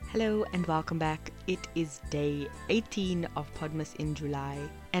Hello and welcome back. It is day 18 of Podmas in July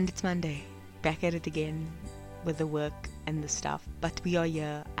and it's Monday. Back at it again with the work and the stuff. But we are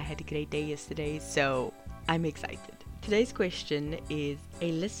here. I had a great day yesterday, so I'm excited. Today's question is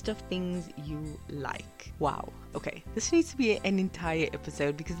a list of things you like. Wow. Okay. This needs to be an entire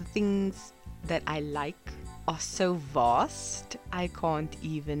episode because the things that I like are so vast. I can't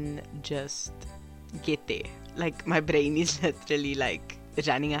even just get there. Like my brain is literally like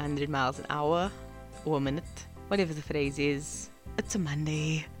running 100 miles an hour or a minute, whatever the phrase is. It's a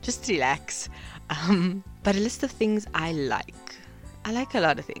Monday, just relax. But a list of things I like. I like a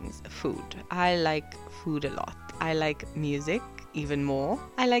lot of things. Food. I like food a lot. I like music even more.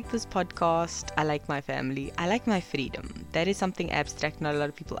 I like this podcast. I like my family. I like my freedom. That is something abstract not a lot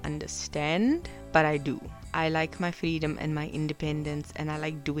of people understand, but I do. I like my freedom and my independence, and I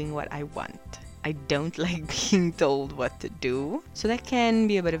like doing what I want. I don't like being told what to do. So that can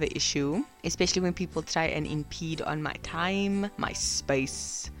be a bit of an issue, especially when people try and impede on my time, my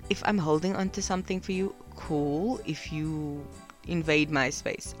space. If I'm holding on to something for you, cool. If you invade my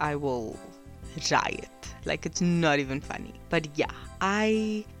space, I will riot. Like, it's not even funny. But yeah,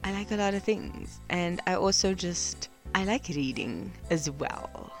 I like a lot of things. And I also I like reading as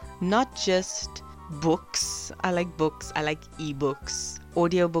well. Not just books. I like books. I like ebooks.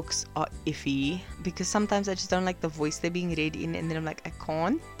 Audiobooks are iffy because sometimes I just don't like the voice they're being read in, and then I'm like, I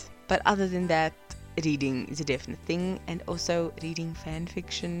can't. But other than that, reading is a definite thing. And also reading fan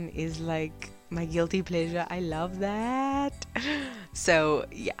fiction is like my guilty pleasure. I love that. So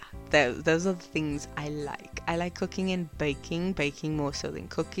yeah, those are the things I like. I like cooking and baking more so than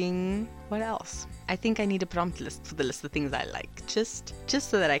cooking. What else? I think I need a prompt list for the list of things I like, just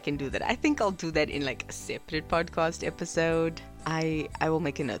so that I can do that. I think I'll do that in like a separate podcast episode. I will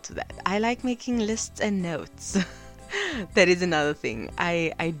make a note of that. I like making lists and notes. That is another thing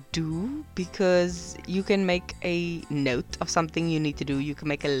I do, because you can make a note of something you need to do. You can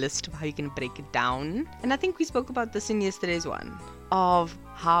make a list of how you can break it down. And I think we spoke about this in yesterday's one, of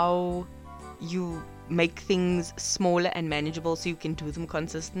how you make things smaller and manageable so you can do them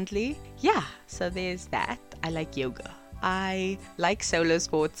consistently. Yeah, so there's that. I like yoga. I like solo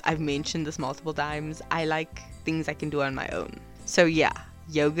sports. I've mentioned this multiple times. I like things I can do on my own. So yeah,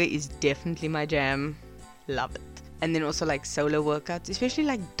 yoga is definitely my jam. Love it. And then also like solo workouts, especially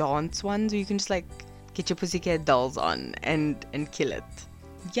like dance ones where you can just like get your pussycat dolls on and kill it.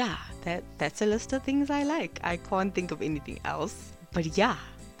 Yeah, that's a list of things I like. I can't think of anything else. But yeah,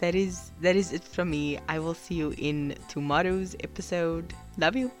 that is it from me. I will see you in tomorrow's episode.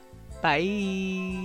 Love you. Bye.